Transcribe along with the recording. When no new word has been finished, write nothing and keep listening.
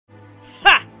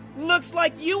Looks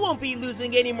like you won't be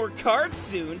losing any more cards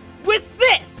soon with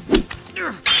this!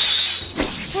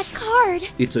 That card!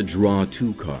 It's a draw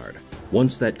 2 card.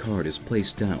 Once that card is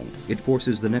placed down, it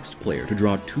forces the next player to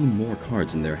draw 2 more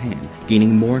cards in their hand,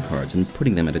 gaining more cards and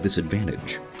putting them at a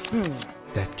disadvantage.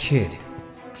 That kid,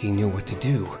 he knew what to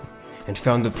do, and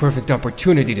found the perfect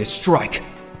opportunity to strike.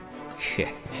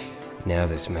 Now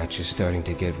this match is starting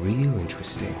to get real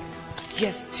interesting.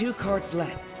 Just 2 cards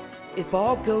left. If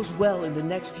all goes well in the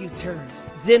next few turns,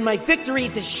 then my victory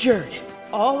is assured.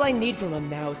 All I need from him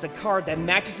now is a card that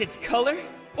matches its color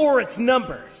or its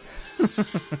number.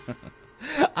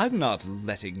 I'm not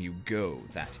letting you go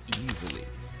that easily,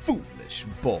 foolish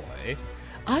boy.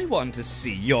 I want to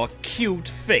see your cute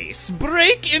face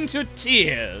break into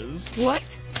tears.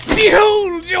 What?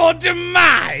 Behold your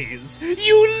demise!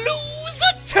 You lose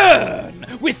a turn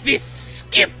with this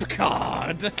skip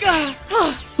card!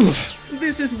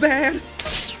 This is bad!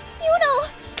 You know!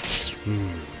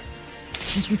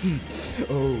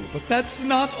 Oh, but that's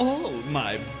not all,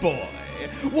 my boy.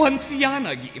 Once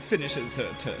Yanagi finishes her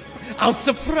turn, I'll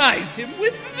surprise him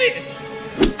with this!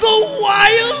 The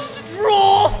Wild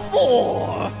Draw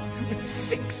 4! With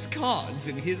 6 cards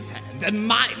in his hand and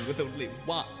mine with only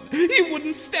 1, he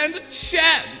wouldn't stand a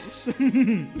chance!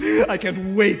 I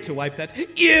can't wait to wipe that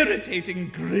irritating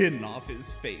grin off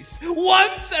his face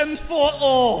once and for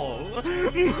all!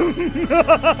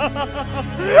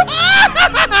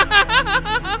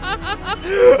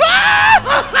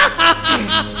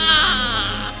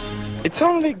 It's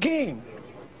only a game.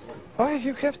 Why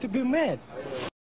you have to be mad?